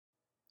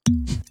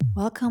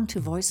Welcome to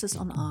Voices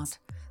on Art,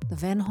 the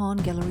Van Horn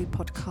Gallery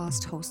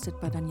podcast hosted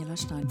by Daniela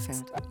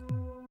Steinfeld.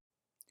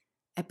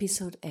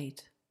 Episode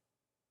 8.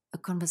 A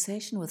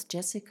conversation with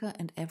Jessica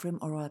and Evrim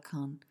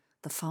Oralkhan,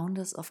 the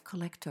founders of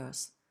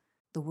Collectors,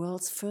 the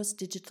world's first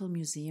digital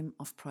museum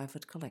of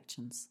private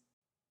collections.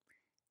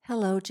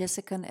 Hello,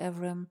 Jessica and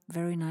Evrim.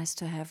 Very nice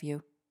to have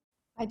you.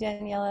 Hi,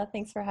 Daniela.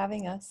 Thanks for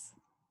having us.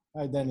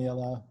 Hi,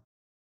 Daniela.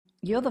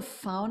 You're the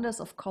founders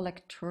of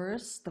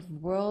Collectors, the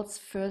world's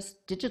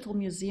first digital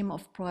museum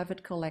of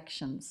private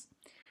collections.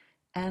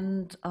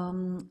 And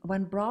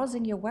when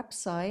browsing your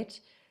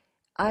website,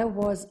 I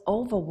was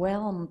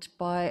overwhelmed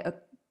by a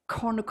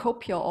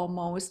cornucopia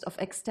almost of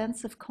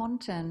extensive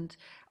content,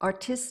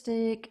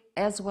 artistic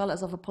as well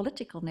as of a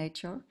political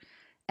nature,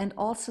 and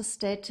also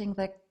stating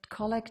that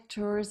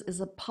Collectors is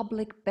a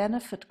public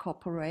benefit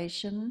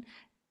corporation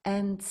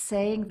and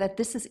saying that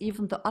this is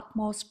even the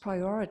utmost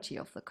priority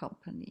of the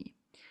company.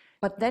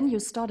 But then you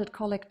started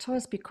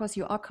Collectors because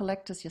you are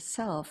collectors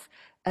yourself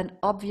and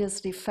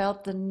obviously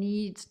felt the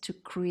need to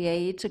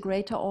create a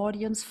greater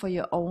audience for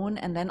your own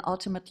and then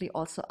ultimately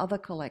also other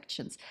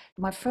collections.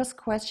 My first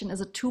question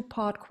is a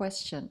two-part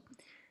question.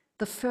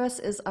 The first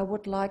is I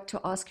would like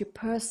to ask you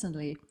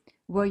personally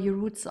where your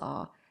roots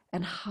are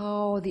and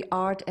how the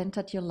art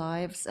entered your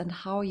lives and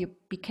how you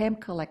became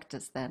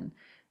collectors then.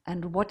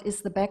 And what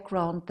is the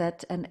background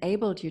that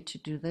enabled you to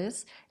do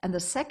this? And the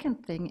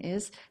second thing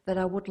is that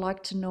I would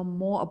like to know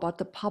more about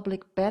the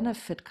public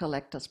benefit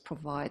Collectors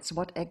provides.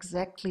 What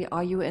exactly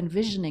are you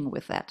envisioning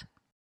with that?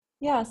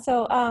 Yeah,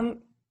 so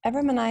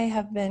Evrim and I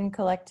have been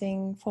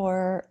collecting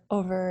for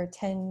over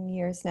 10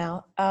 years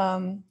now.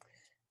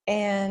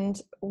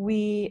 And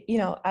we,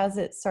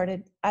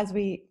 as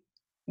we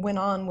went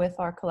on with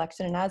our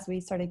collection and as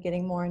we started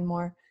getting more and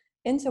more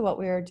into what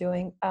we were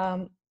doing,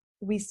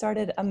 we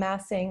started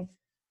amassing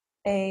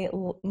a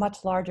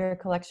much larger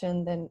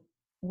collection than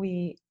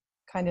we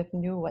kind of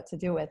knew what to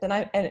do with.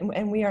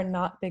 And we are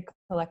not big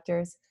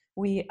collectors.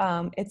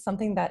 It's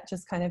something that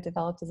just kind of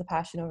developed as a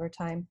passion over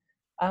time.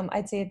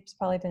 I'd say it's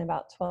probably been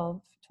about 12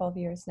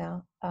 years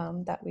now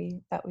that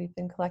we've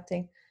been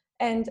collecting.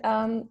 And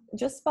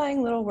just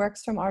buying little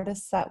works from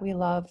artists that we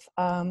love.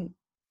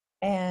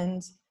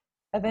 And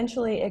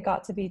eventually it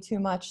got to be too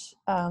much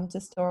to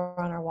store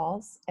on our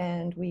walls.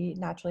 And we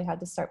naturally had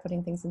to start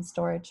putting things in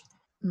storage.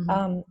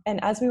 Mm-hmm.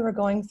 And as we were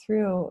going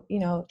through,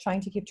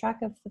 trying to keep track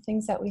of the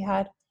things that we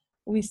had,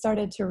 we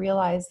started to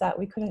realize that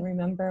we couldn't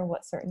remember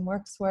what certain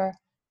works were.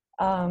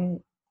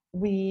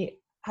 We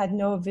had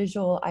no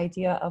visual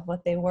idea of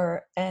what they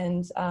were.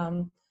 And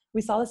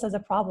we saw this as a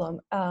problem.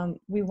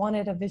 We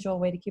wanted a visual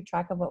way to keep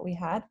track of what we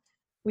had.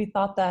 We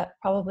thought that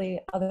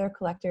probably other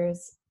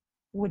collectors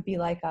would be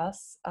like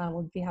us,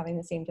 would be having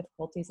the same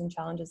difficulties and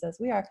challenges as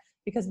we are,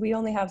 because we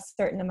only have a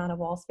certain amount of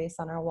wall space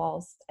on our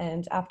walls.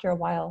 And after a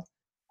while,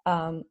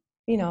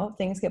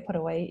 things get put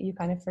away, you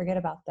kind of forget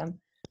about them.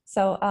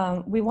 So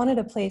we wanted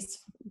a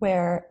place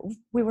where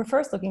we were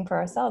first looking for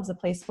ourselves, a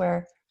place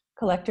where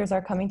collectors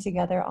are coming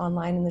together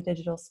online in the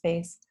digital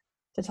space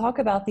to talk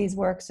about these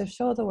works, to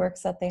show the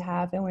works that they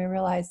have. And we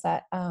realized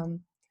that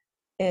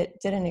it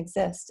didn't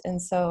exist.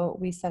 And so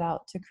we set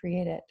out to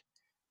create it.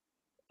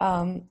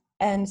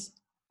 And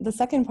the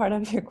second part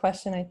of your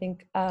question, I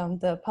think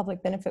the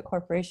Public Benefit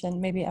Corporation,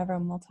 maybe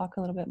Evrim will talk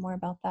a little bit more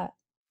about that.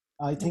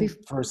 I think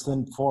first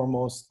and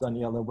foremost,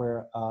 Daniela,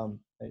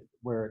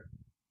 we're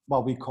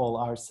what we call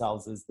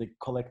ourselves is the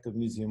Collective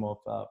Museum of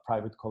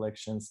Private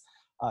Collections.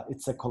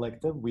 It's a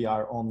collective. We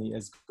are only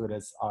as good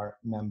as our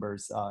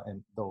members,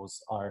 and those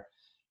are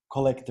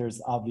collectors,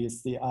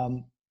 obviously.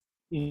 One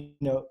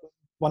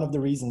of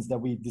the reasons that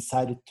we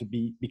decided to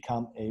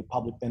become a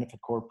public benefit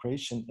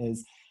corporation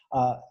is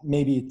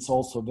maybe it's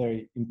also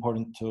very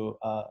important to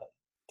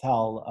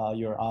tell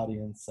your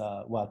audience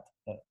what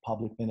a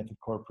public benefit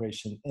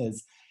corporation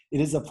is. It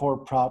is a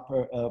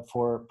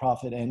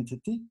for-profit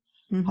entity.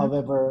 Mm-hmm.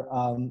 However,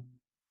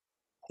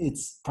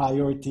 its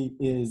priority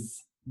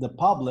is the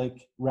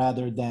public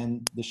rather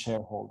than the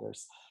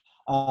shareholders.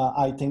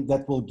 I think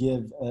that will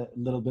give a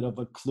little bit of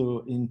a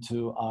clue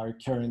into our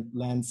current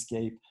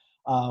landscape.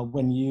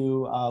 When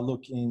you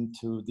look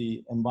into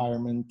the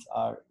environment,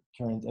 our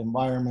current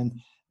environment,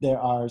 there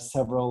are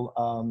several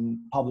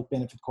public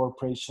benefit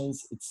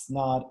corporations. It's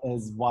not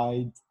as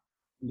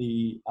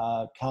widely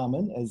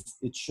common as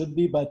it should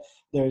be, but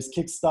there's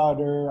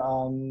Kickstarter,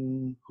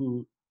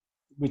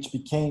 which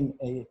became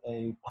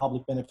a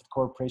public benefit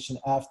corporation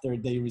after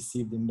they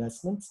received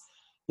investments.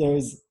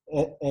 There's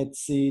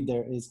Etsy,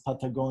 there is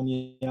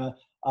Patagonia,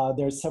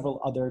 there are several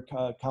other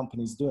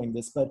companies doing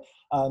this, but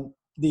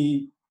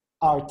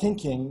our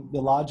thinking,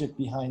 the logic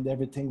behind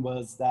everything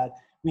was that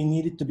we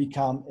needed to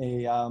become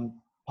a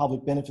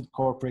public benefit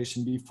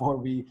corporation before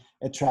we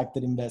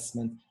attracted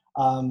investment.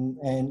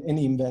 And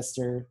any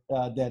investor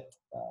that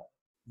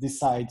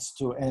decides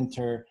to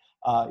enter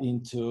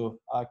into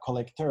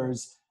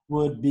Collectors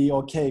would be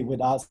okay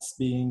with us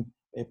being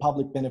a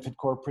public benefit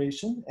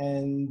corporation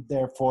and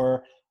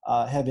therefore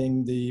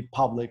having the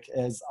public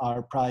as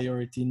our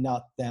priority,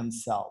 not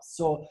themselves.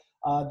 So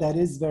that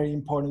is very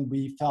important.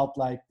 We felt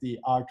like the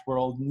art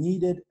world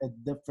needed a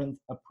different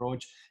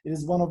approach. It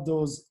is one of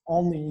those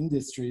only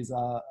industries,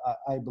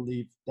 I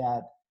believe,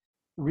 that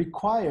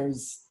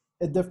requires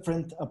a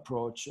different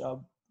approach.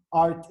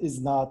 Art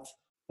is not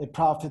a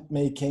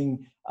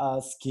profit-making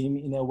scheme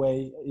in a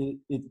way.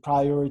 It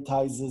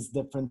prioritizes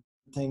different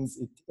things.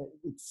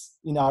 It's,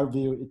 in our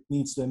view, it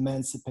needs to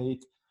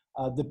emancipate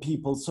the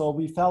people. So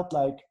we felt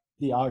like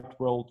the art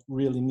world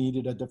really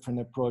needed a different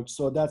approach.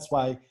 So that's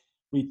why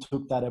we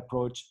took that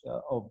approach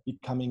of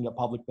becoming a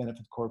public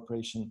benefit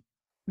corporation.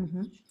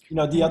 Mm-hmm. You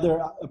know, the other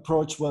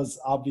approach was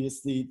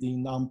obviously the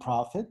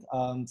nonprofit.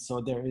 So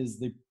there is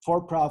the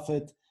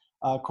for-profit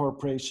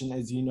corporation,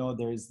 as you know,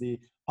 there is the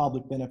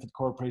public benefit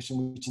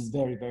corporation, which is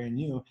very, very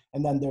new.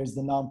 And then there's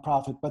the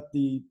nonprofit. But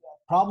the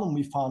problem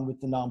we found with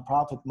the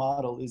nonprofit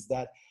model is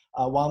that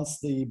once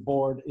the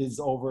board is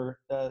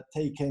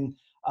overtaken,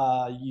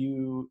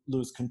 you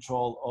lose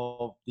control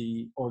of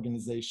the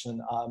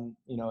organization.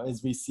 You know,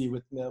 as we see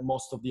with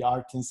most of the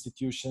art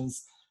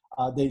institutions,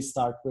 they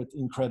start with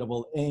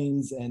incredible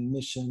aims and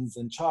missions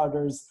and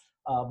charters.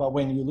 But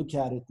when you look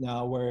at it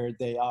now where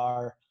they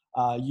are,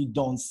 you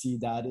don't see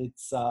that.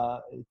 It's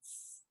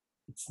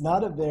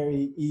not a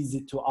very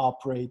easy to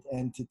operate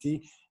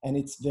entity, and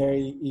it's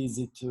very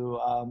easy to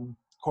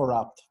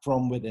corrupt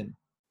from within.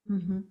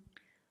 Mm-hmm.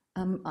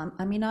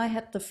 I mean, I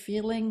had the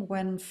feeling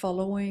when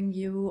following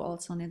you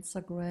also on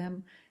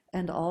Instagram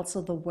and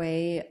also the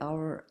way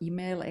our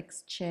email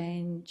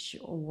exchange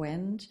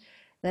went,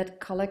 that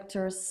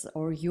collectors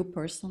or you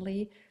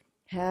personally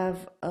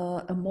have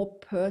a more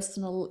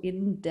personal,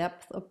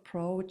 in-depth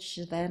approach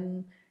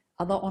than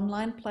other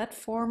online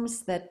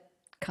platforms that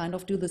kind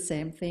of do the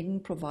same thing,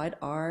 provide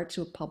art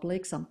to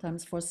public,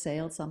 sometimes for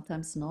sale,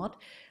 sometimes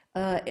not.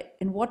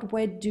 In what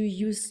way do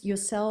you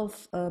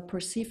yourself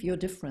perceive your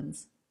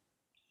difference?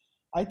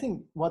 I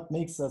think what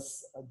makes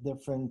us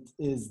different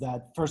is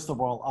that, first of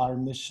all, our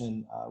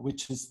mission,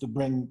 which is to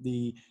bring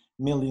the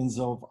millions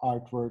of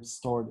artworks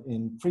stored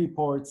in free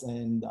ports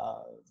and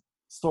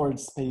storage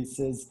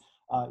spaces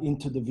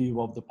into the view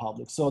of the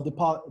public. So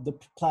the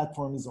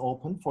platform is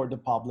open for the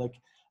public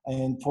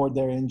and for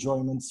their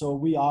enjoyment. So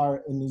we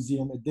are a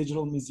museum, a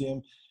digital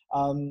museum,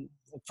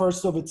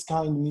 first of its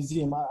kind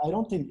museum. I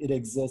don't think it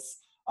exists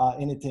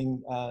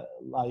anything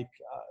like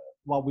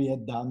what we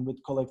had done with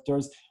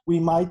collectors. We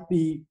might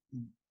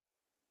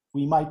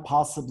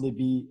possibly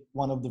be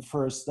one of the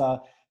first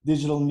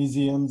digital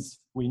museums.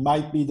 We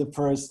might be the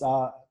first,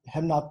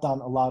 have not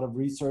done a lot of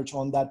research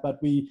on that, but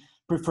we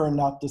prefer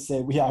not to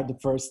say we are the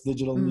first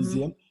digital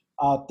museum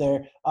out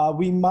there.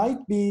 We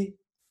might be,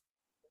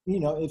 you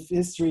know, if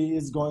history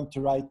is going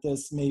to write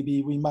this,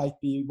 maybe we might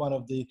be one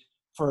of the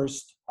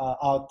first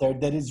out there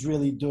that is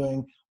really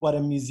doing what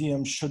a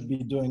museum should be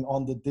doing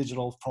on the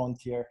digital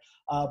frontier.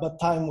 But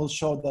time will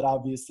show that,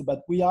 obviously.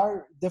 But we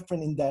are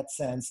different in that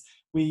sense.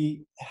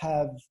 We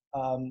have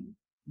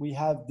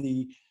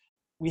the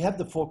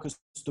focus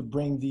to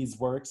bring these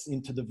works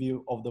into the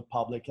view of the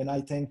public, and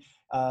I think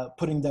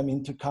putting them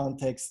into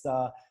context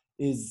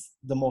is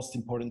the most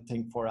important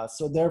thing for us.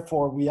 So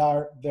therefore, we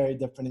are very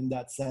different in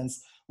that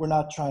sense. We're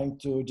not trying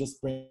to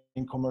just bring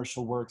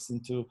commercial works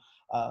into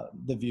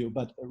the view,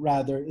 but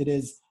rather it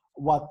is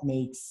what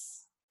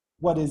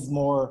is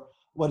more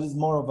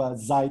of a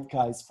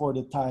zeitgeist for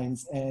the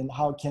times, and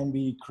how can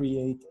we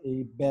create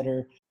a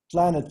better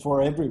planet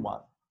for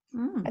everyone.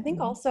 I think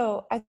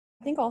also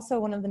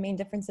one of the main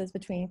differences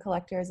between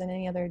collectors and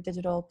any other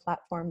digital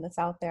platform that's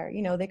out there,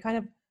 you know, they kind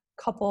of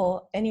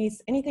couple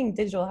anything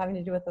digital having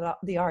to do with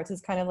the arts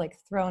is kind of like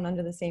thrown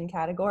under the same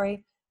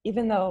category,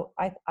 even though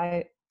I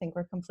think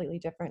we're completely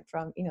different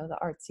from, you know, the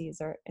artsies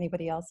or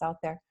anybody else out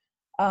there.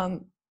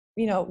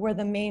 You know, where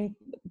the main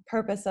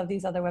purpose of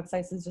these other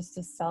websites is just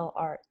to sell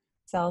art,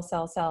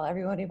 sell.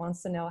 Everybody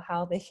wants to know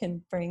how they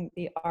can bring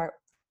the art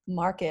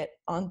market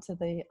onto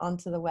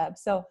the web.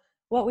 So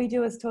what we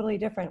do is totally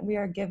different. We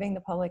are giving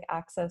the public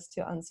access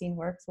to unseen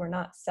works. We're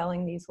not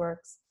selling these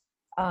works.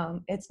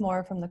 It's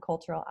more from the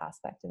cultural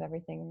aspect of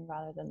everything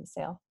rather than the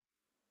sale.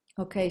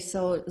 Okay,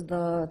 so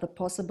the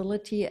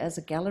possibility as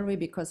a gallery,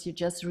 because you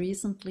just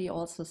recently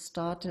also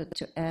started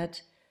to add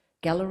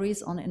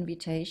galleries on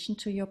invitation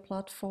to your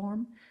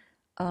platform.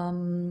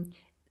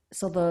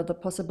 So the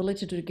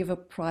possibility to give a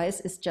prize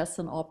is just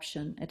an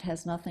option. It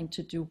has nothing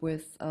to do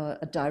with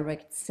a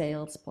direct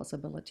sales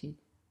possibility.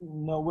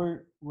 No,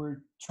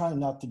 we're trying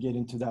not to get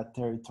into that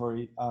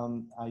territory.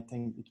 I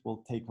think it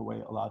will take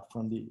away a lot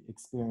from the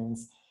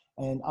experience.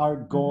 And our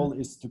goal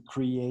is to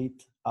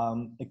create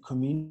a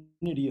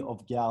community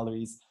of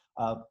galleries.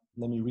 Let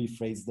me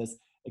rephrase this: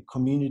 a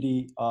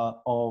community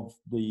of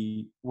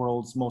the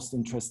world's most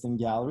interesting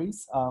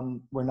galleries.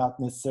 We're not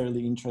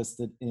necessarily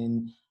interested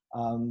in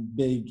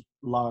big,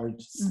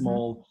 large,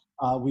 small.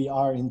 We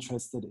are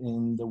interested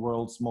in the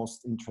world's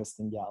most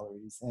interesting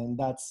galleries, and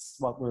that's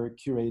what we're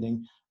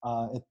curating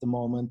at the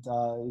moment.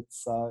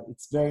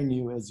 It's very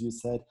new, as you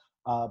said,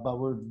 but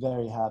we're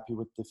very happy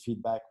with the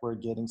feedback we're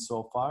getting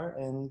so far,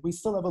 and we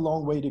still have a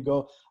long way to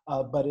go.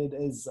 But it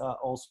is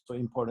also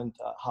important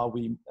how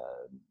we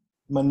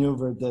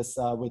maneuver this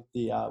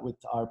with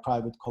our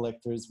private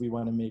collectors. We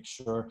want to make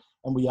sure,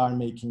 and we are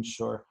making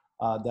sure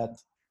that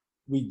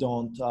we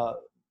don't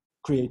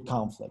create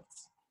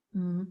conflicts.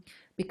 Mm.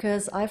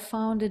 Because I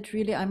found it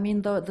really, I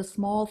mean, the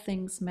small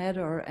things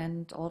matter,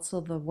 and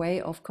also the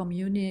way of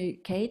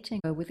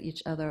communicating with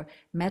each other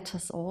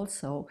matters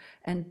also.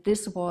 And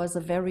this was a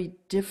very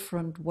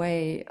different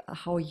way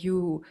how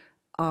you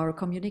are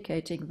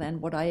communicating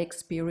than what I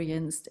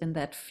experienced in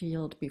that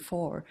field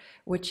before,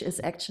 which is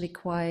actually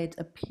quite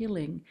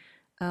appealing.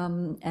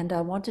 And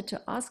I wanted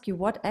to ask you,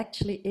 what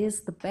actually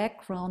is the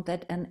background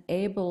that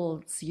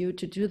enables you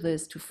to do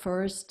this, to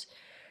first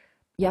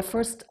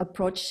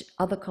approach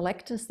other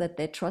collectors that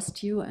they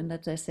trust you and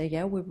that they say,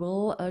 yeah, we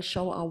will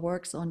show our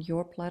works on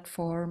your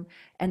platform,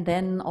 and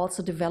then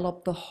also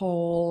develop the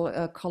whole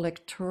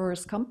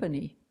collectors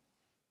company.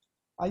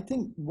 I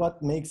think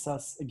what makes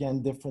us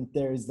again different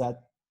there is that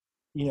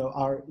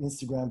our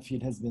Instagram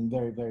feed has been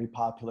very, very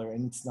popular,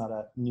 and it's not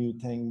a new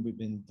thing. We've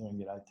been doing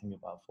it, I think,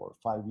 about 4 or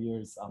 5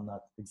 years. I'm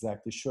not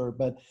exactly sure,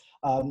 but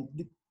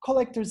the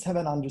collectors have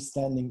an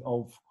understanding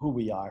of who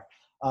we are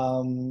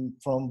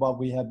from what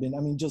we have been.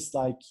 I mean, just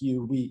like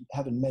you, we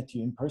haven't met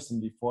you in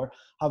person before.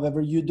 However,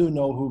 you do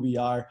know who we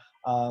are.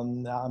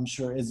 I'm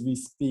sure as we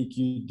speak,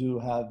 you do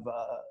have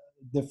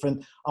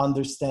different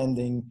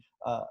understanding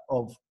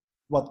of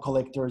what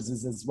collectors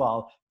is as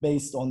well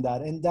based on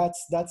that, and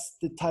that's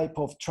the type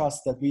of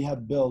trust that we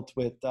have built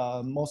with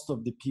most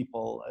of the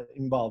people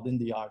involved in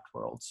the art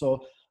world.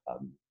 So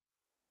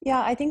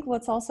yeah, I think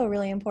what's also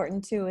really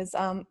important too is,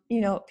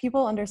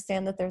 people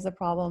understand that there's a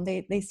problem.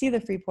 They see the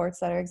free ports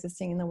that are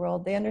existing in the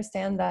world. They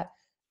understand that,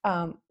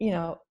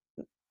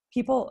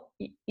 people,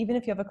 even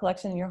if you have a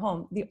collection in your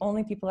home, the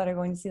only people that are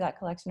going to see that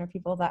collection are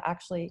people that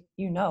actually,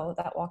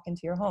 that walk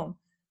into your home.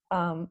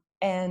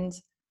 And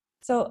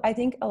so I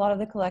think a lot of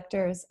the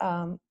collectors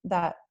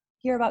that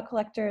hear about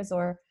collectors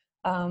or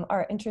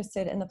are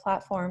interested in the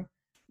platform,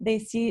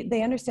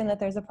 they understand that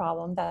there's a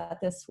problem, that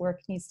this work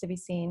needs to be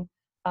seen.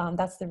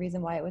 That's the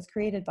reason why it was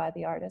created by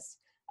the artist.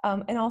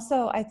 And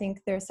also, I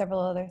think there's several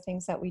other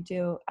things that we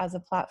do as a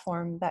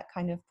platform that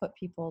kind of put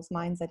people's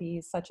minds at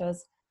ease, such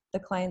as the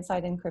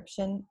client-side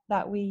encryption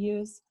that we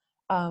use.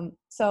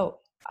 So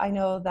I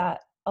know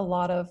that a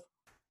lot of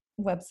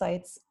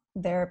websites,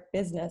 their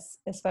business,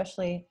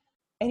 especially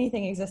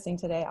anything existing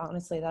today,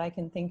 honestly, that I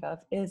can think of,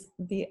 is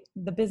the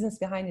business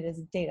behind it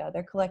is data.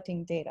 They're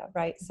collecting data,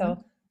 right? Mm-hmm.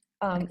 So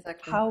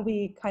Exactly. how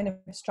we kind of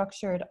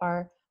structured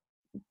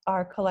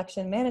our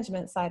collection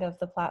management side of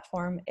the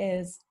platform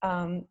is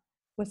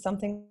with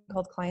something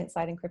called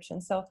client-side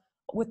encryption. So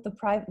with the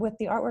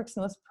artwork's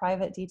most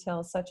private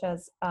details, such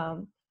as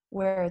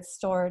where it's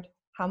stored,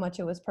 how much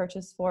it was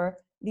purchased for,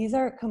 these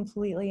are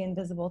completely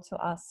invisible to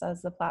us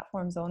as the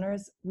platform's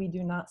owners. We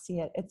do not see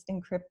it. It's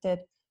encrypted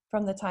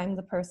from the time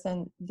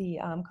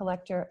the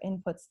collector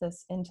inputs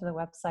this into the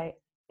website.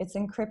 It's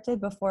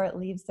encrypted before it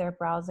leaves their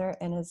browser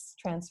and is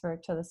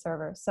transferred to the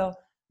server. So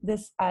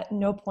this at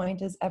no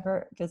point is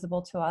ever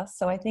visible to us.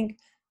 So I think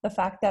the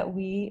fact that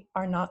we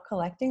are not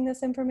collecting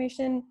this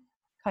information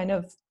kind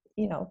of,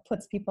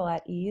 puts people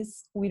at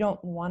ease. We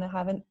don't want to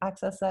have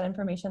access to that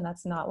information.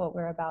 That's not what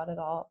we're about at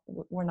all.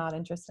 We're not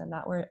interested in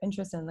that. We're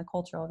interested in the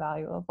cultural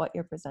value of what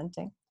you're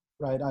presenting.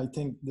 Right. I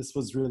think this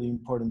was really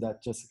important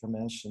that Jessica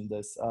mentioned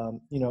this,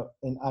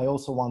 and I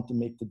also want to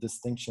make the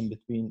distinction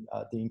between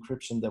the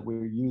encryption that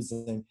we're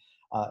using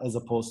as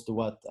opposed to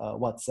what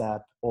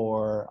WhatsApp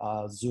or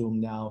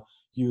Zoom now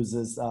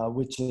uses,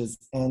 which is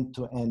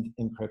end-to-end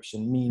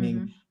encryption,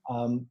 meaning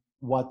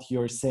what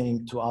you're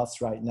saying to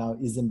us right now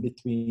is in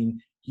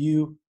between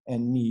you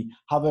and me.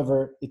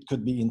 However, it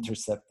could be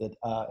intercepted,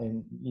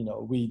 and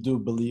we do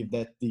believe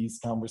that these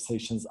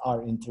conversations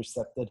are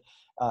intercepted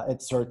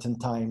at certain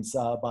times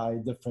by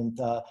different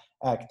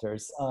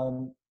actors.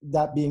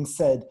 That being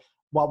said,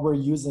 what we're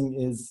using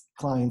is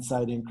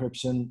client-side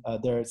encryption.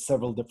 There are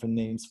several different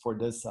names for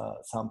this.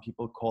 Some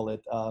people call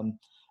it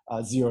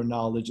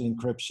zero-knowledge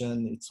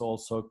encryption. It's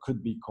also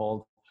could be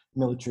called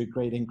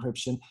military-grade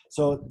encryption.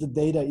 So the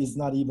data is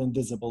not even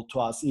visible to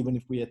us, even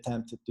if we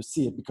attempted to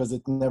see it, because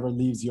it never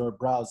leaves your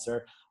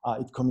browser.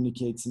 It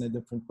communicates in a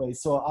different way.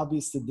 So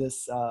obviously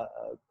this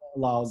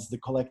allows the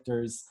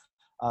collectors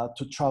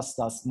to trust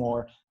us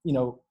more.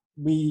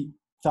 We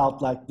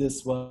felt like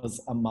this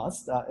was a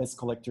must as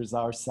collectors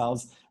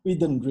ourselves. We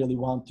didn't really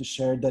want to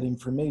share that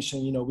information,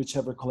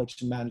 whichever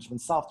collection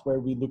management software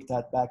we looked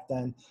at back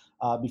then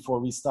before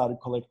we started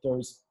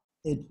Collectors,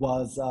 it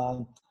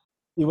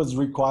was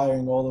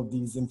requiring all of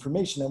these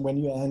information. And when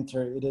you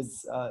enter,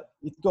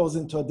 it goes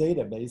into a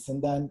database,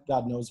 and then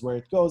God knows where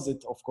it goes.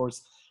 It, of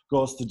course,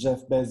 goes to Jeff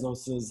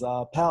Bezos's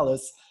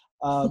palace.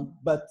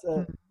 But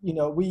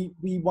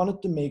we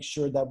wanted to make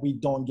sure that we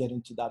don't get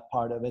into that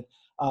part of it.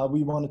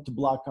 We wanted to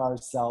block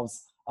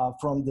ourselves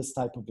from this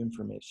type of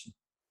information.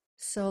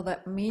 So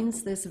that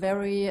means this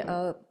very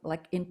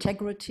like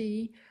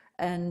integrity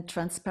and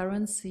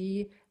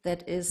transparency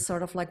that is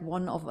sort of like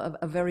one of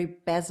a very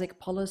basic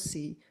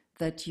policy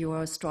that you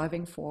are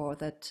striving for,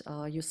 that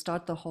you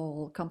start the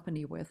whole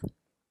company with.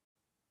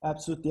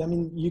 Absolutely. I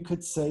mean, you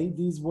could say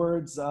these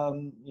words,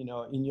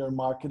 in your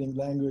marketing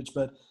language,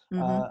 but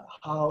Mm-hmm.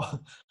 how,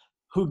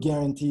 who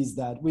guarantees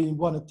that? We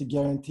wanted to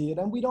guarantee it,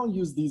 and we don't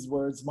use these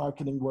words,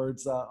 marketing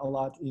words, a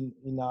lot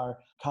in our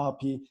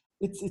copy.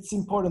 It's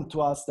important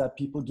to us that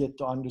people get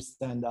to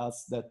understand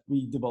us, that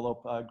we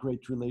develop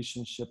great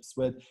relationships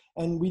with,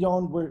 and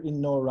we're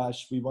in no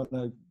rush. We want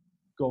to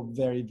go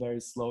very, very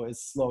slow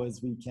as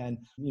we can,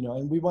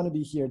 and we want to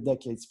be here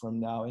decades from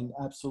now. And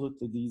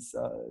absolutely, these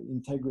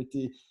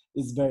integrity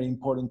is very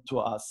important to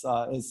us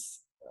as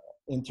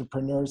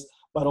entrepreneurs,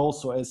 but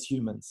also as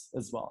humans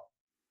as well.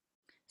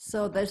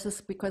 So this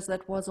is because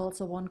that was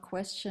also one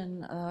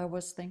question I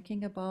was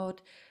thinking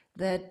about,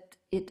 that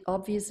it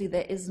obviously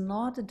there is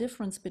not a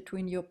difference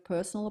between your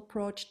personal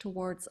approach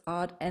towards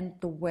art and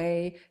the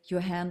way you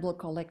handle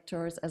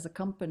collectors as a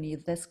company.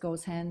 This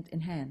goes hand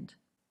in hand.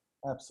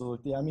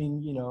 Absolutely. I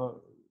mean,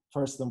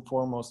 first and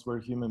foremost,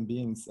 we're human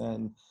beings,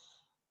 and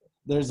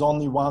there's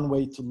only one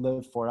way to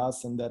live for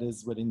us, and that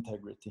is with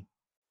integrity.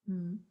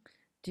 Hmm.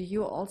 Do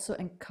you also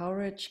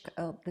encourage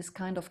this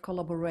kind of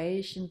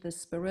collaboration, the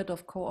spirit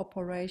of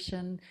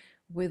cooperation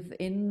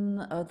within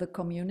the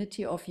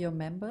community of your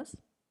members?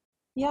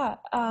 Yeah,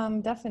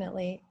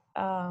 definitely.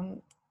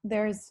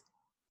 There's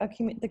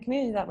the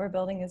community that we're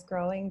building is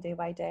growing day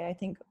by day. I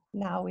think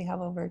now we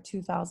have over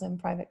 2,000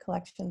 private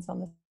collections on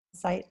the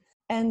site,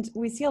 and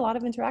we see a lot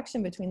of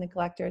interaction between the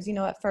collectors.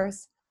 At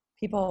first,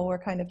 people were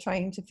kind of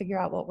trying to figure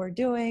out what we're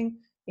doing.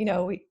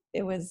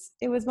 It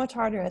was much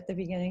harder at the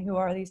beginning. Who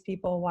are these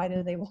people? Why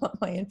do they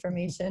want my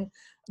information?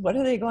 What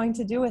are they going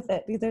to do with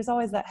it? Because there's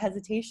always that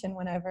hesitation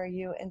whenever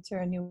you enter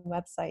a new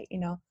website.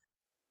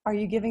 Are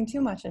you giving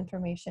too much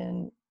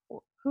information?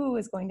 Who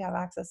is going to have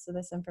access to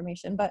this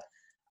information? But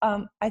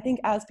I think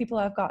as people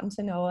have gotten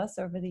to know us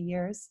over the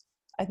years,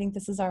 I think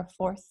this is our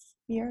 4th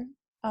year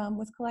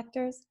with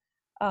collectors.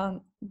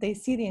 They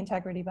see the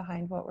integrity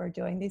behind what we're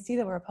doing. They see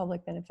that we're a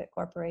public benefit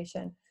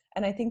corporation.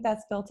 And I think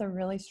that's built a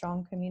really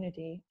strong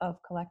community of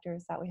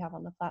collectors that we have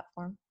on the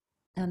platform.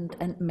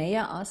 And may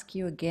I ask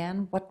you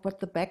again what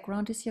the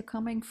background is you're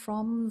coming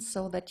from,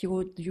 so that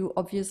you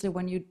obviously,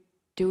 when you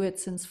do it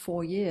since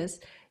 4 years,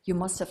 you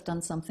must have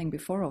done something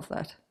before of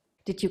that.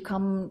 Did you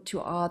come to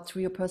art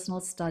through your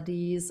personal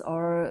studies,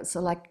 or so,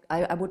 like,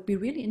 I would be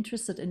really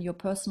interested in your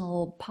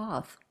personal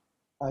path.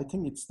 I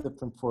think it's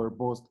different for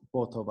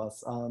both of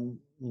us.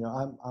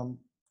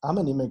 I'm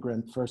an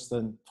immigrant first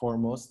and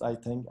foremost. I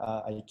think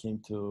I came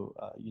to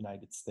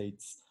United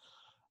States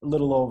a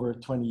little over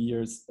 20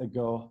 years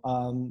ago.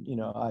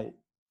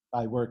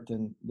 I worked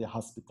in the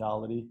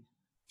hospitality Mhm.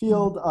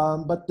 field,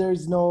 but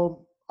there's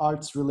no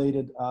arts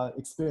related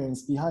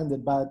experience behind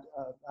it. But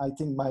I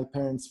think my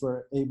parents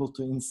were able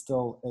to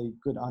instill a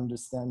good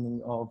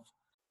understanding of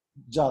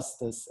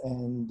justice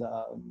and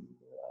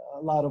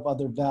a lot of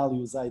other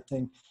values, I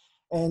think.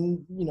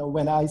 And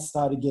when I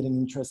started getting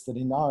interested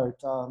in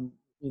art,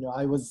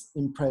 I was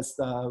impressed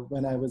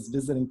when I was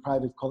visiting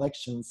private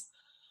collections,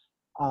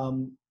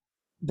 um,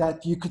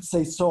 that you could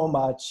say so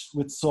much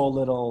with so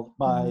little Mhm.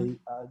 by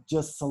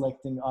just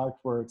selecting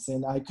artworks.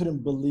 And I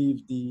couldn't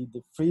believe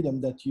the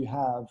freedom that you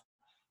have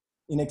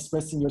in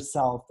expressing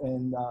yourself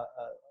and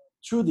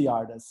through the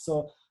artist.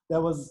 So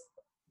that was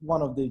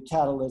one of the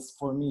catalysts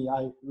for me.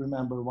 I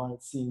remember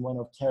seeing one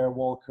of Kara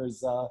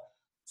Walker's,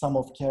 some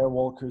of Kara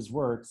Walker's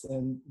works,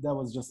 and that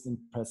was just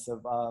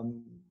impressive.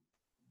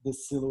 The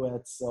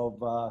silhouettes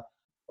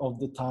of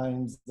the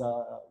times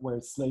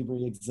where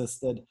slavery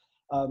existed.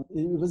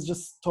 It was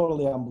just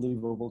totally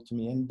unbelievable to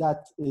me, and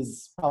that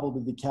is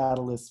probably the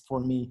catalyst for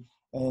me.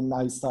 And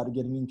I started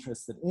getting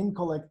interested in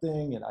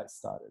collecting, and I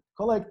started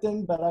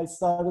collecting, but I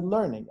started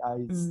learning. I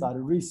Mhm.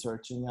 started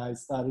researching. I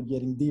started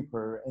getting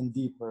deeper and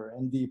deeper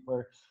and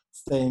deeper,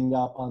 staying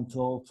up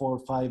until 4 or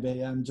 5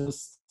 a.m.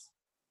 just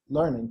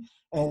learning.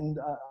 And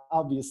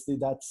obviously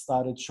that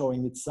started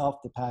showing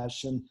itself, the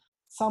passion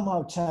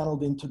somehow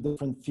channeled into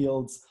different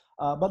fields.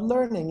 But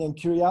learning and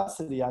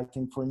curiosity, I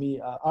think for me,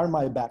 are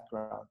my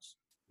backgrounds.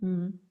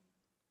 Mhm.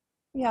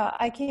 Yeah,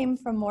 I came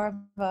from more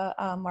of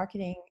a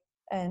marketing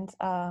and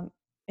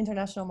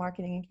international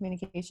marketing and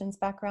communications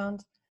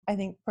background. I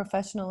think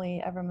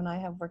professionally, Evrim and I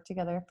have worked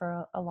together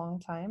for a long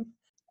time.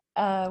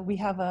 We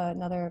have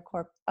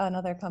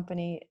another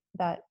company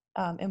that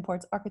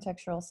imports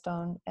architectural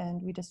stone,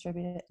 and we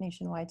distribute it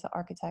nationwide to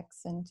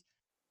architects and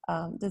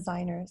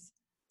designers.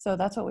 So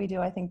that's what we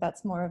do. I think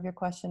that's more of your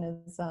question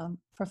is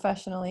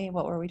professionally,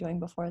 what were we doing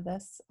before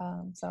this?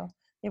 So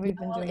yeah, Yeah, we've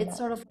been well, doing it's that.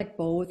 sort of like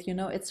both,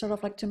 It's sort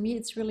of like, to me,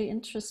 it's really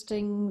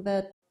interesting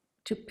that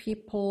to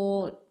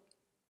people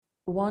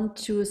want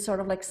to sort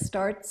of like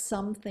start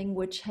something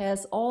which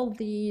has all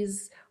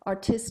these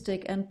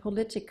artistic and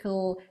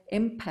political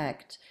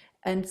impact.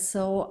 And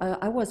so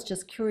I was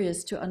just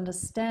curious to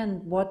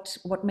understand what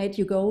made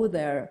you go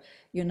there,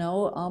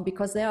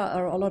 because there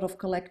are a lot of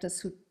collectors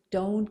who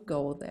don't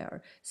go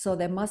there. So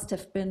there must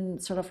have been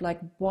sort of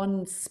like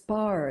one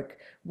spark,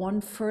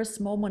 one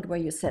first moment where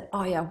you said,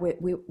 oh yeah,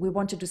 we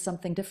want to do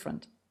something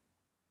different.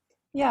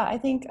 Yeah, I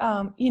think,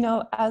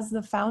 as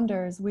the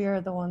founders, we are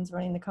the ones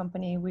running the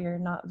company. We are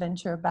not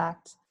venture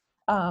backed.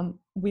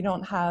 We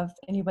don't have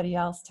anybody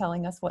else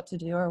telling us what to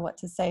do or what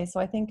to say. So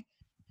I think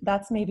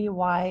that's maybe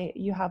why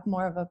you have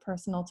more of a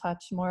personal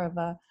touch, more of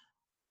a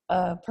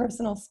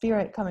personal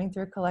spirit coming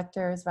through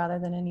collectors rather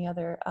than any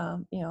other,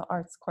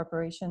 arts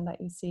corporation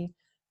that you see.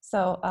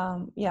 So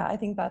yeah, I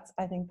think that's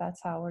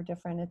how we're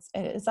different.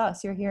 It's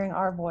us. You're hearing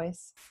our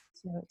voice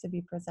to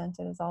be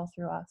presented is all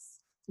through us.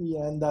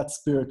 Yeah, and that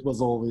spirit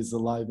was always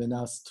alive in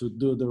us to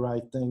do the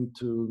right thing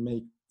to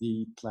make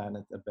the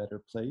planet a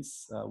better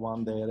place,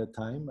 one day at a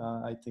time.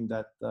 I think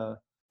that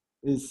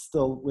is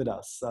still with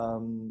us.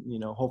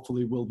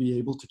 Hopefully we'll be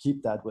able to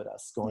keep that with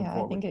us going Yeah, I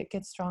forward. think it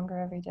gets stronger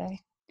every day.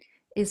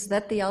 Is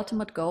that the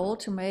ultimate goal,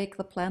 to make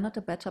the planet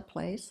a better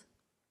place?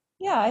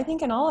 Yeah, I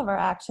think in all of our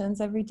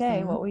actions every day,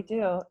 Mm-hmm. what we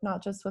do,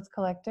 not just with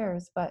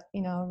collectors, but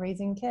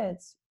raising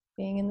kids,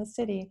 being in the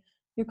city,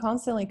 you're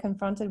constantly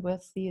confronted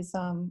with these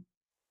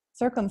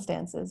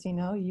circumstances.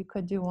 You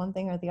could do one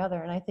thing or the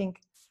other, and I think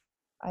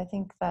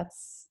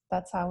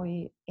that's how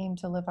we aim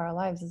to live our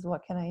lives. Is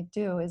what can I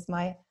do? Is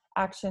my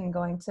action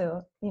going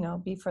to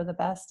be for the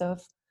best of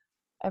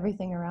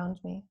everything around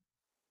me?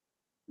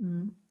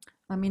 Mm.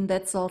 I mean,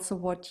 that's also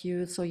what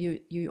you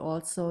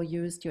also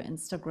used your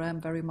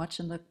Instagram very much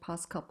in the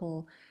past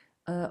couple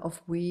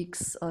of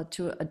weeks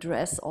to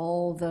address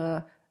all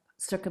the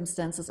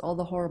circumstances, all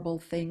the horrible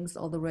things,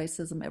 all the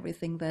racism,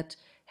 everything that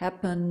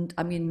happened.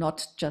 I mean,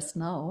 not just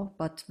now,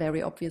 but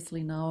very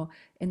obviously now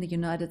in the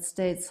United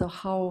States. So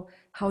how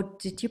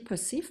did you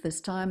perceive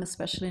this time,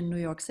 especially in New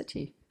York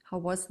City? How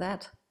was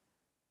that?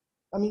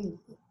 I mean,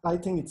 I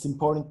think it's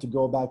important to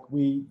go back.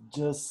 We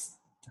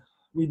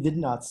did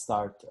not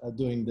start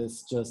doing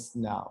this just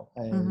now.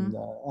 Mm-hmm. And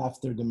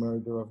after the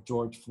murder of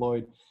George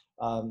Floyd,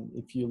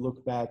 if you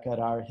look back at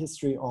our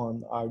history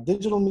on our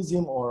digital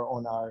museum or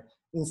on our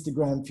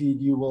Instagram feed,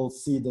 you will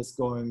see this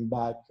going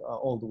back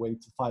all the way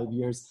to 5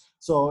 years.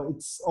 So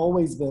it's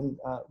always been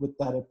with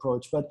that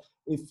approach. But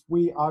if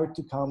we are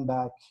to come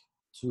back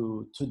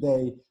to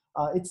today,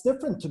 it's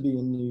different to be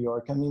in New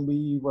York. I mean,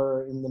 we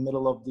were in the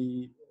middle of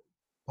the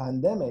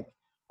pandemic,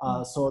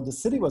 Mm. so the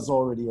city was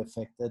already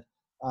affected.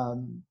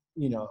 Um,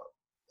 you know,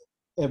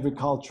 every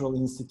cultural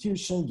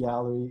institution,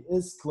 gallery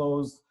is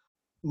closed.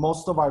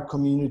 Most of our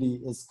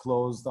community is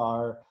closed.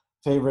 Our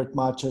favorite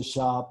matcha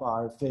shop,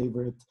 our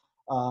favorite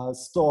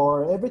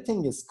store,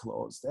 everything is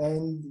closed.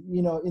 And,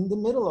 in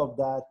the middle of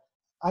that,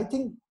 I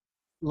think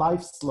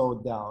life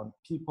slowed down.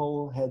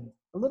 People had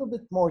a little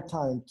bit more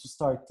time to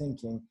start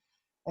thinking.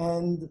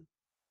 And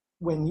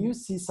when you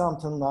see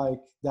something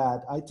like that,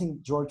 I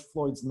think George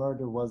Floyd's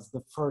murder was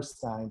the first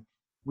time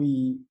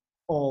we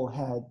all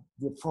had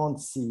the front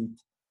seat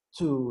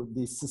to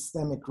the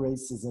systemic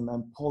racism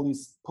and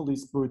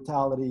police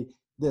brutality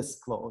this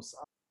close.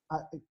 I,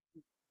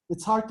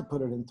 it's hard to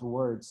put it into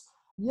words.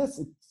 Yes,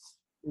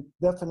 it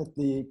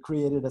definitely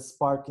created a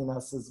spark in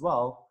us as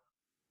well.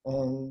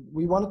 And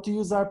we wanted to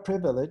use our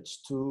privilege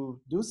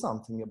to do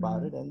something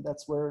about Mm-hmm. it. And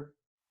that's where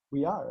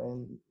we are.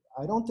 And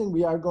I don't think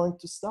we are going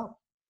to stop.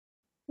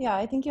 Yeah,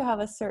 I think you have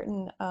a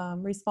certain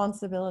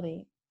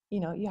responsibility. We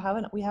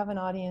have an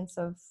audience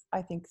of,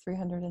 I think,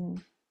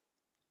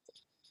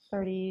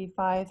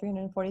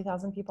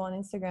 340,000 people on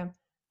Instagram,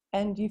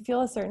 and you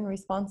feel a certain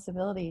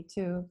responsibility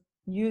to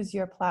use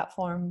your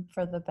platform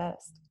for the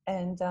best.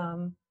 And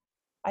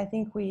I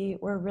think we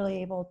were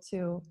really able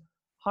to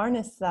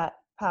harness that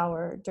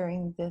power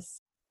during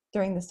this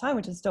time,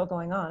 which is still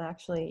going on.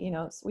 Actually,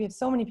 we have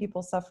so many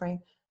people suffering,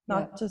 Yeah.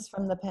 not just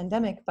from the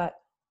pandemic, but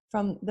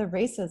from the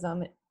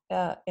racism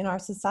in our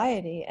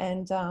society.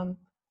 And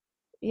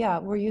yeah,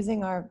 we're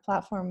using our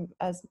platform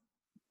as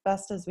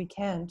best as we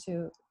can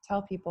to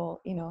tell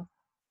people,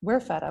 we're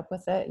fed up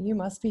with it. You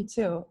must be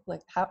too.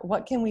 Like,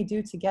 what can we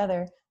do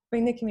together?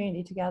 Bring the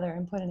community together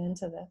and put an end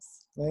to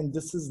this. And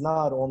this is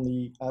not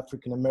only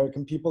African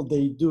American people,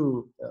 they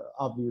do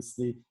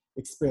obviously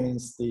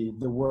experience the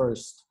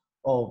worst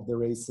of the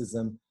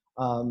racism,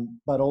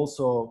 but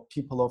also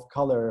people of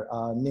color,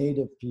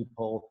 native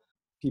people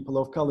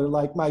of color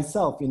like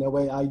myself. In a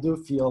way, I do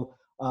feel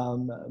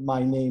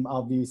my name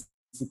obviously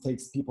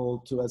takes people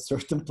to a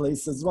certain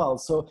place as well.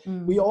 So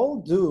Mm. we all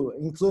do,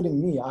 including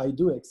me, I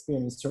do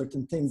experience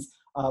certain things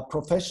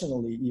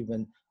professionally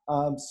even.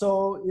 So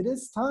it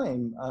is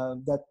time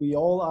that we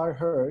all are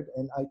heard,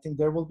 and I think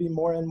there will be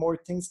more and more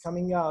things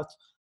coming out.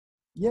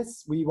 Yes,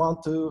 we want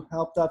to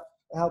help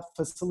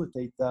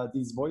facilitate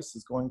these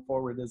voices going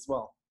forward as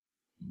well.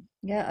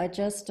 Yeah, I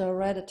just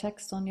read a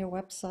text on your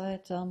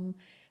website, and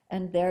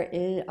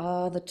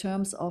are the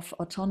terms of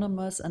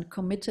autonomous and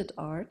committed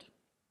art,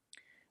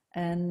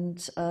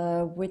 and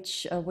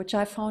which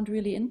I found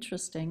really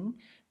interesting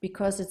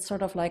because it's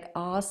sort of like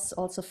asks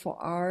also for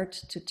art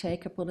to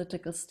take a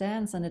political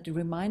stance, and it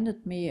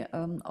reminded me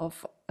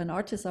of an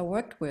artist I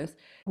worked with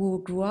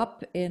who grew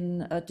up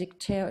in a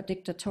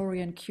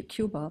dictatorial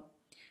Cuba.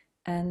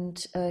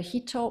 And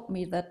he told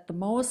me that the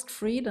most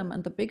freedom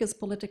and the biggest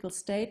political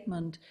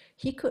statement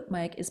he could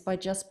make is by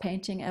just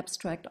painting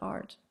abstract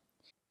art.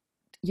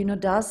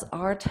 Does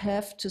art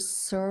have to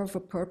serve a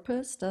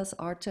purpose? Does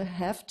art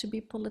have to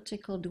be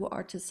political? Do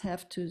artists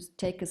have to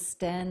take a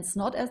stance,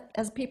 not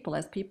as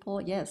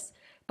people, yes,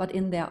 but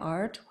in their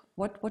art?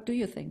 What do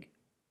you think?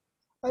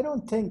 I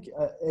don't think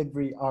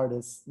every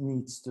artist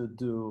needs to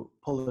do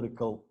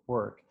political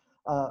work.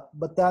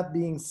 But that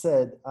being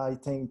said, I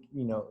think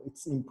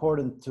it's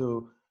important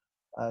to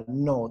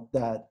note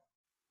that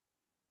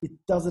it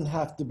doesn't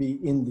have to be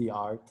in the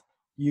art.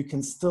 You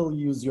can still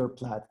use your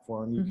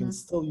platform. You can Mm-hmm.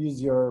 still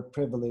use your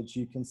privilege.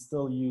 You can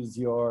still use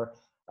your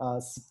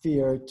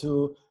sphere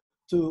to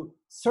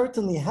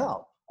certainly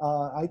help.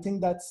 I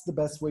think that's the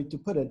best way to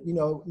put it.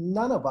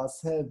 None of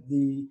us have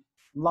the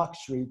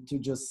luxury to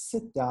just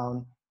sit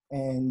down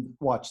and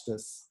watch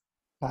this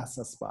pass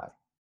us by.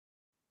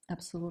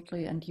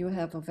 Absolutely. And you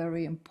have a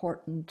very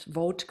important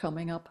vote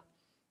coming up,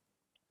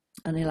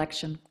 an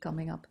election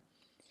coming up,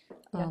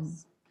 um,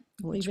 Yes,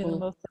 which maybe the will,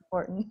 most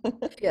important.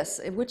 yes,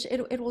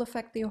 it will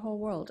affect the whole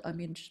world. I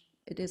mean,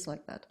 it is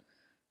like that.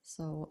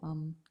 So,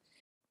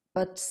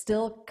 but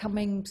still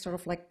coming sort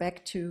of like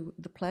back to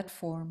the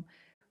platform,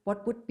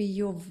 what would be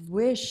your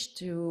wish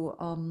to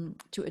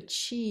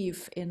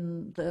achieve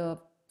in the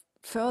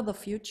further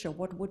future?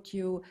 What would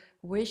you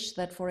wish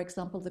that, for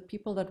example, the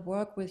people that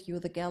work with you,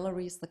 the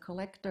galleries, the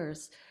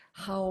collectors,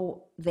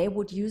 how they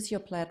would use your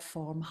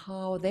platform,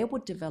 how they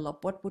would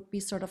develop? What would be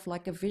sort of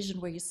like a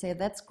vision where you say,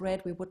 that's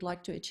great, we would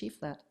like to achieve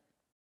that?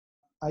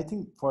 I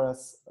think for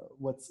us,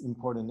 what's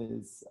important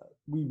is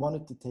we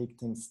wanted to take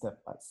things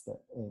step by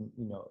step, and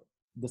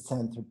the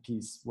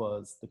centerpiece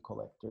was the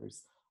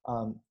collectors.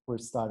 We're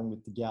starting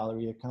with the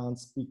gallery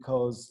accounts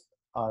because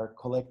our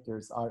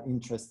collectors are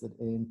interested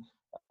in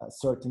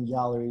certain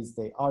galleries.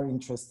 They are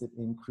interested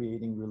in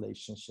creating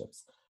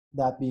relationships.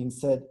 That being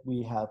said,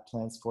 we have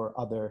plans for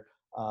other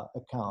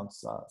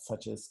accounts,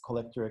 such as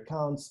collector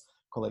accounts,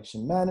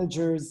 collection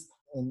managers,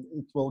 and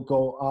it will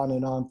go on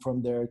and on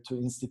from there to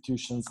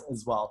institutions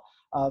as well.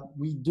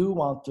 We do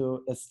want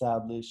to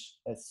establish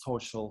a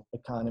social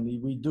economy.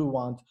 We do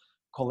want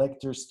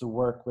collectors to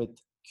work with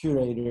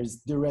curators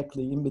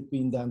directly in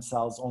between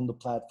themselves on the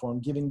platform,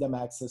 giving them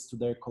access to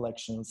their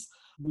collections.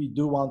 We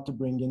do want to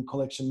bring in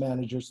collection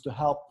managers to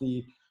help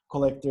the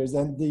collectors,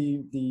 and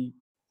the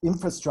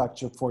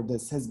infrastructure for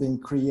this has been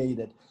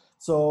created.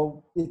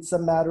 So it's a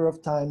matter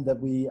of time that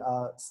we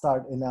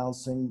start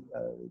announcing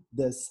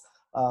this.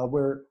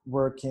 We're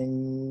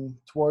working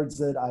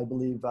towards it. I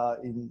believe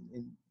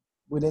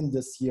within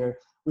this year,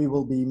 we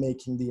will be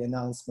making the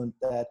announcement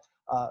that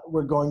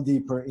we're going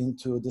deeper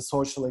into the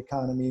social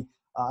economy.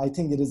 I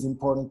think it is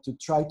important to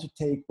try to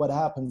take what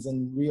happens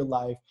in real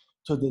life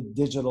to the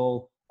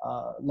digital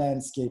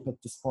landscape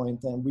at this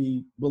point. And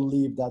we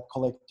believe that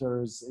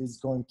collectors is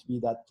going to be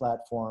that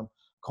platform,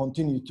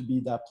 continue to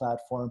be that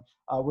platform.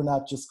 We're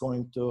not just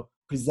going to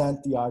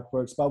present the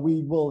artworks, but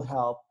we will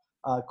help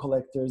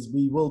collectors.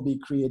 We will be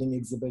creating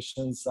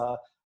exhibitions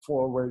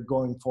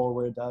going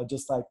forward,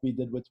 just like we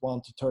did with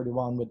 1 to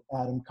 31 with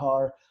Adam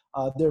Carr.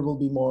 There will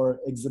be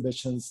more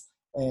exhibitions,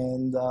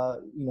 and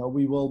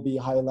we will be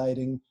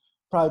highlighting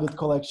private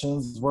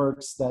collections,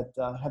 works that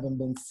haven't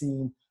been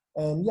seen.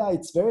 And yeah,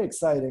 it's very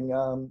exciting.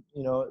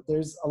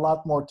 There's a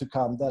lot more to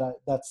come.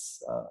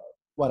 That's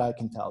what I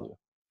can tell you.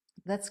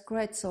 That's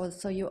great.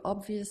 So you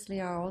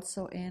obviously are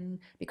also in,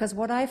 because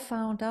what I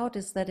found out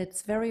is that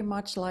it's very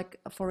much like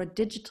for a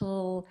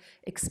digital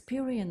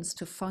experience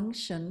to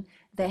function,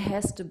 there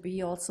has to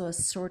be also a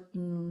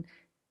certain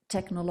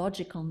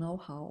technological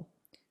know-how.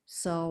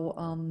 So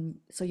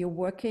you're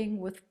working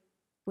with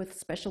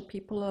special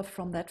people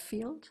from that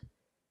field?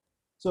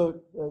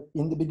 So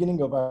in the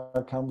beginning of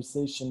our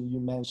conversation, you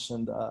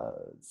mentioned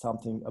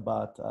something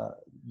about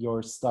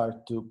your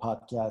start to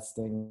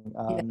podcasting.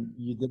 Yeah.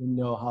 You didn't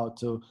know how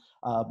to,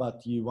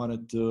 but you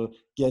wanted to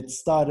get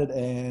started,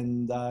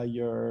 and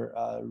you're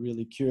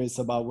really curious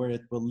about where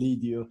it will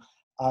lead you.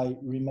 I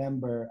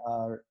remember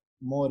our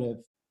motive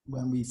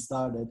when we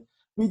started.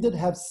 We did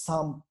have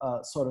some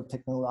sort of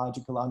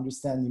technological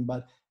understanding,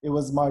 but it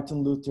was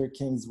Martin Luther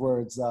King's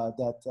words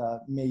that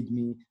made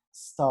me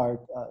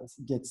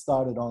get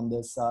started on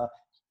this.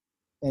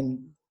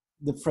 And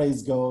the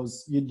phrase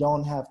goes, you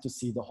don't have to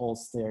see the whole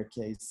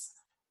staircase.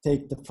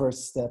 Take the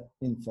first step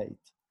in faith.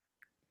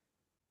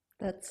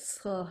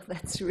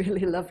 That's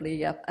really lovely.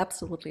 Yeah,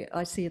 absolutely.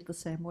 I see it the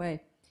same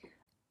way.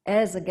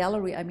 As a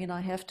gallery, I mean,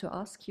 I have to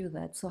ask you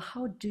that. So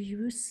how do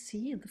you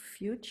see the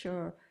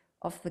future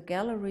of the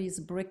galleries,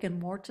 brick and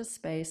mortar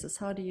spaces?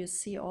 How do you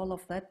see all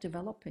of that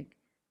developing?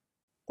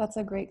 That's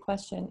a great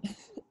question.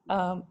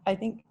 I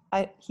think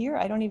I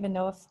don't even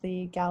know if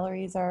the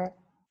galleries are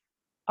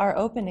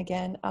open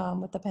again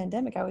with the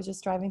pandemic. I was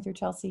just driving through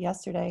Chelsea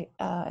yesterday,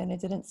 and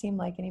it didn't seem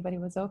like anybody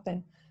was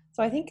open.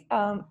 So I think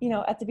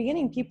at the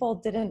beginning, people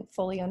didn't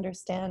fully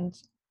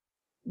understand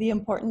the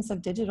importance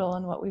of digital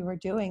and what we were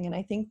doing, and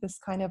I think this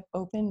kind of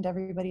opened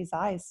everybody's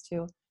eyes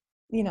to,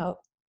 you know,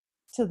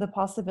 to the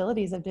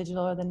possibilities of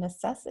digital or the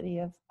necessity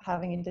of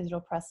having a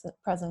digital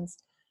presence.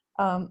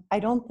 I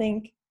don't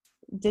think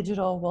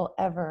digital will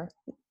ever,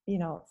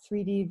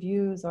 3D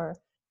views or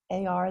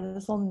AR,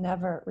 this will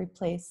never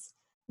replace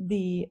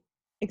the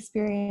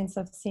experience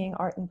of seeing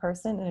art in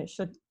person, and it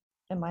should,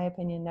 in my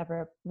opinion,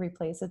 never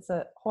replace. It's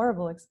a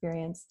horrible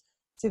experience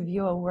to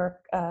view a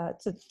work,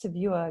 to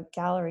view a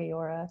gallery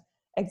or a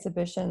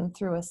exhibition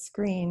through a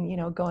screen, you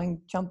know,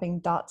 jumping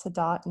dot to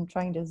dot and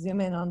trying to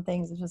zoom in on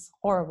things is just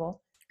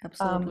horrible.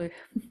 Absolutely.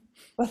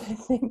 But I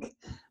think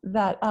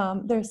that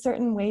there's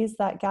certain ways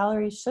that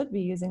galleries should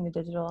be using the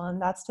digital,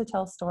 and that's to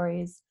tell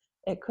stories.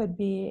 It could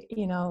be,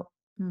 you know,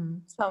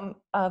 some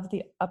of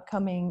the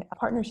upcoming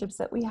partnerships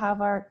that we have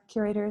our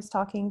curators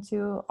talking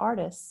to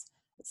artists.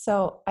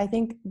 So I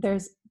think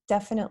there's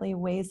definitely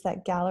ways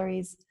that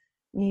galleries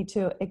need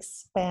to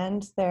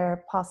expand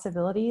their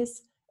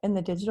possibilities in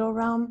the digital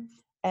realm.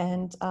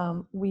 And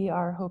we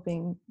are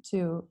hoping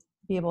to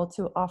be able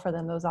to offer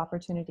them those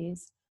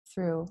opportunities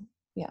through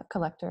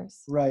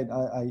collectors. Right.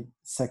 I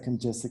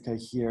second Jessica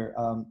here.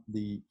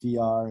 The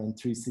VR and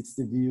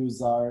 360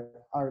 views are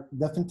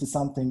definitely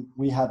something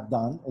we have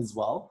done as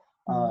well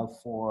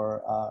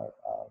for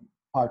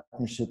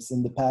partnerships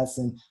in the past,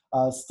 and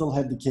still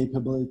have the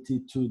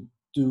capability to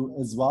do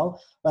as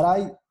well. But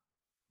I,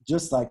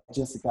 just like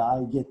Jessica,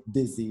 I get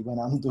dizzy when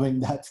I'm doing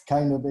that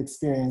kind of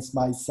experience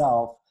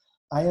myself.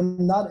 I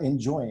am not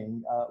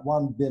enjoying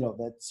one bit of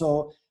it.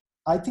 So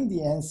I think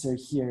the answer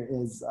here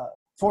is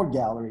for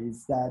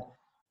galleries that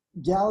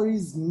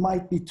galleries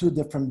might be two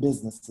different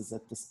businesses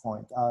at this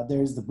point.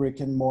 There's the brick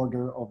and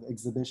mortar of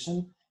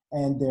exhibition,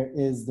 and there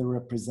is the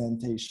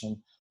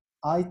representation.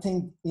 I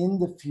think in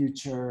the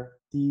future,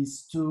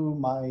 these two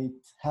might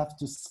have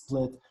to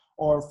split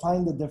or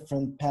find a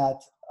different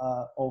path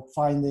of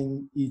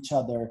finding each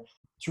other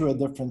through a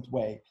different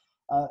way.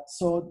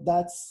 So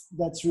that's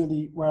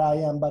really where I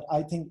am. But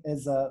I think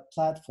as a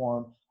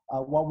platform,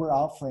 what we're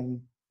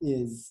offering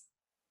is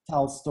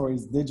tell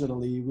stories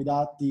digitally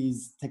without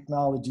these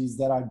technologies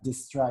that are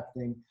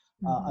distracting.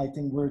 I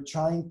think we're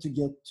trying to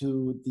get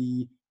to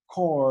the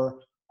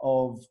core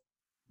of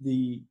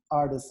the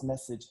artist's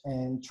message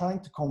and trying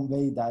to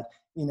convey that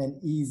in an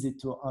easy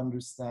to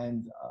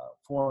understand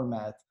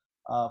format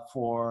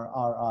for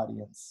our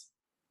audience.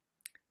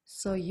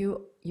 So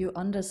you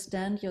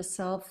understand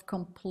yourself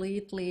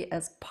completely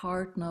as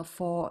partner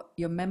for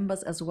your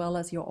members as well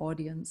as your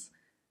audience.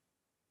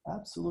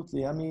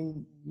 Absolutely. I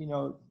mean, you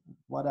know,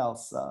 what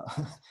else?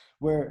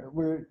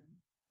 We're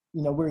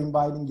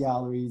inviting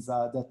galleries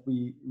that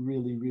we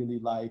really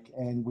like,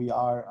 and we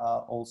are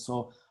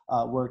also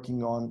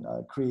working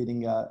on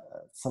creating a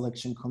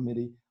selection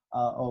committee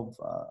of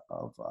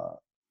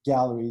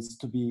galleries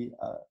to be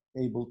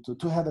able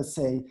to have a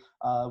say.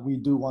 We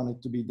do want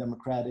it to be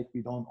democratic.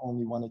 We don't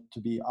only want it to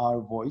be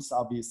our voice.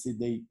 Obviously,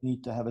 they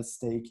need to have a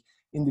stake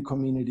in the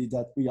community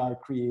that we are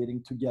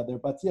creating together.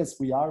 But yes,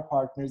 we are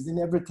partners in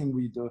everything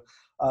we do.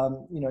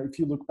 If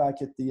you look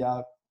back at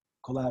the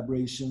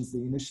collaborations,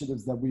 the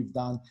initiatives that we've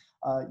done,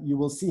 you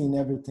will see in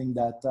everything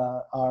that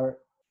our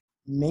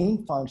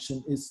main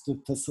function is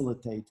to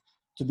facilitate,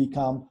 to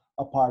become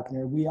a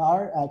partner. We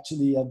are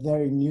actually a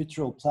very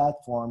neutral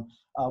platform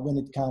when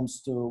it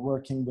comes to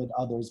working with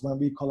others. When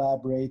we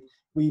collaborate,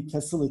 we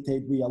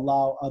facilitate, we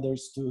allow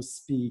others to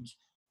speak.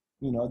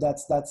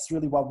 That's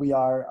really what we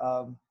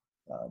are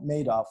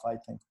made of, I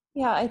think.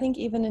 Yeah, I think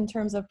even in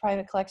terms of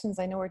private collections,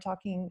 I know we're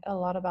talking a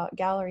lot about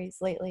galleries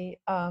lately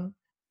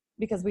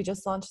because we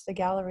just launched the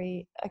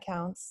gallery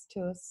accounts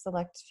to a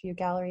select few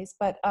galleries.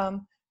 But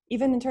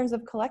even in terms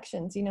of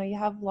collections, you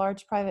have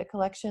large private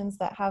collections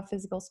that have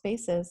physical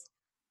spaces,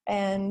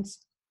 and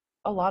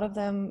a lot of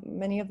them,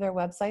 many of their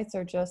websites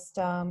are just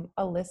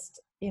a list,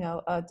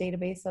 a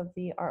database of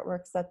the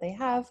artworks that they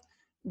have.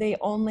 They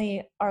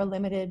only are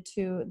limited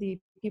to the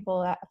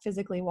people that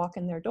physically walk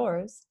in their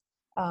doors.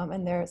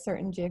 And there are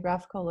certain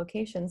geographical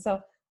locations.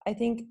 So I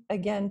think,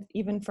 again,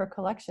 even for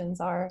collections,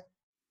 our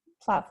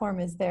platform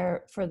is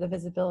there for the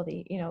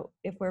visibility.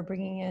 If we're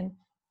bringing in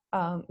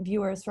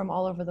viewers from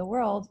all over the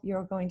world,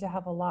 you're going to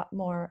have a lot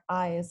more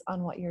eyes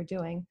on what you're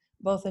doing,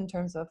 both in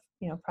terms of,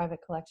 private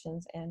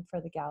collections and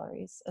for the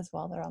galleries as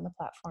well that are on the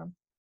platform.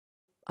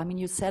 I mean,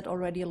 you said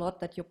already a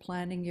lot that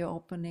you're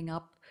opening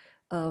up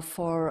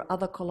for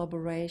other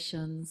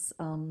collaborations,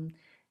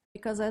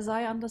 because as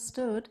I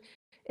understood,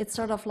 it's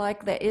sort of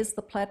like there is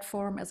the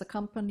platform as a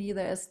company,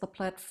 there is the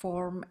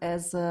platform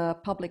as a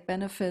public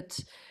benefit,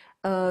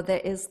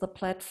 there is the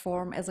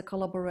platform as a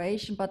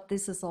collaboration, but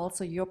this is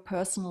also your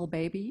personal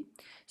baby.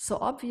 So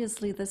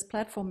obviously this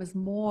platform is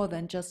more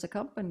than just a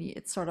company,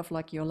 it's sort of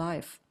like your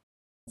life.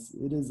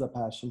 It is a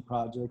passion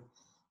project.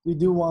 We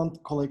do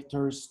want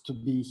collectors to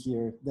be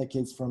here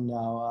decades from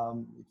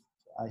now.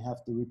 I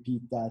have to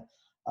repeat that.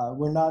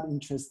 We're not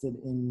interested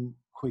in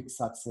quick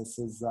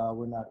successes.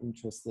 We're not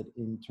interested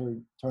in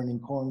turning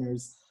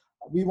corners.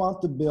 We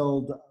want to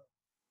build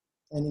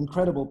an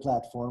incredible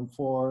platform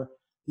for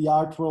the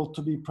art world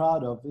to be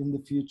proud of in the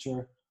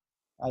future.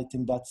 I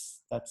think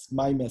that's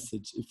my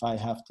message, if I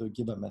have to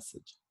give a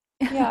message.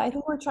 Yeah, I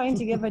think we're trying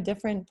to give a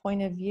different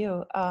point of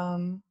view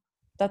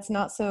that's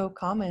not so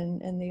common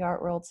in the art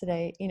world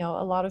today. A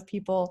lot of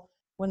people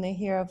when they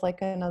hear of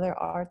like another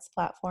arts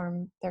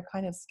platform, they're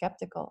kind of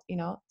skeptical. You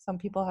know, some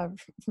people have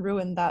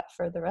ruined that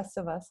for the rest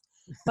of us.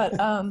 But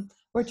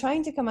we're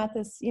trying to come at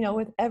this, you know,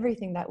 with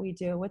everything that we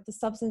do, with the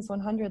Substance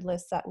 100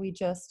 list that we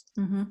just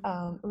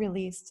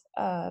released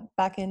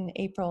back in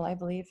April, I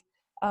believe.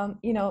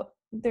 You know,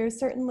 there's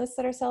certain lists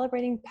that are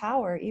celebrating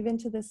power, even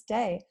to this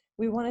day.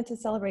 We wanted to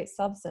celebrate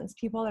substance,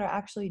 people that are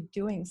actually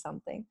doing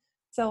something.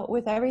 So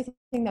with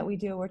everything that we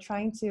do, we're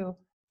trying to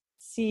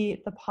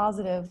see the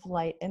positive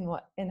light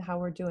in how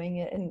we're doing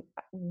it and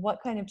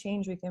what kind of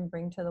change we can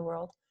bring to the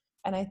world.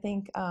 And I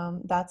think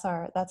that's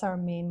our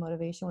main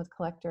motivation with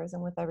Collectors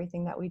and with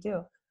everything that we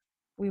do.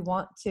 We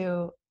want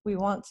to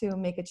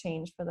make a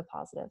change for the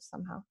positive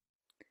somehow.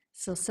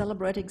 So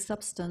celebrating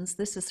substance,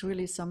 this is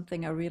really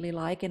something I really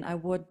like, and I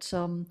would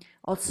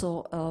also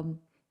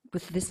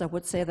with this I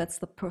would say that's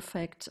the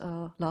perfect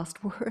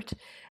last word.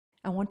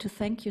 I want to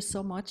thank you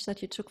so much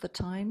that you took the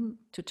time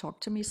to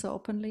talk to me so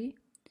openly,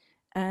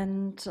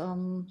 and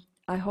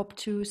I hope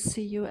to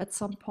see you at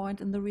some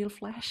point in the real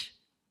flesh.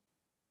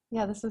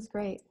 Yeah, this was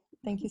great.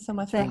 Thank you so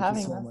much for Thank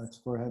having us. Thank you so much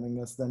for having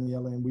us,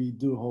 Daniela, and we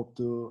do hope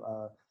to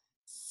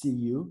see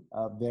you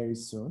very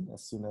soon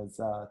as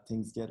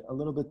things get a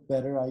little bit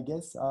better, I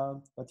guess.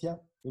 But yeah,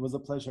 it was a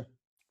pleasure.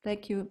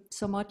 Thank you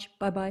so much.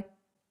 Bye-bye.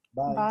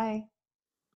 Bye. Bye.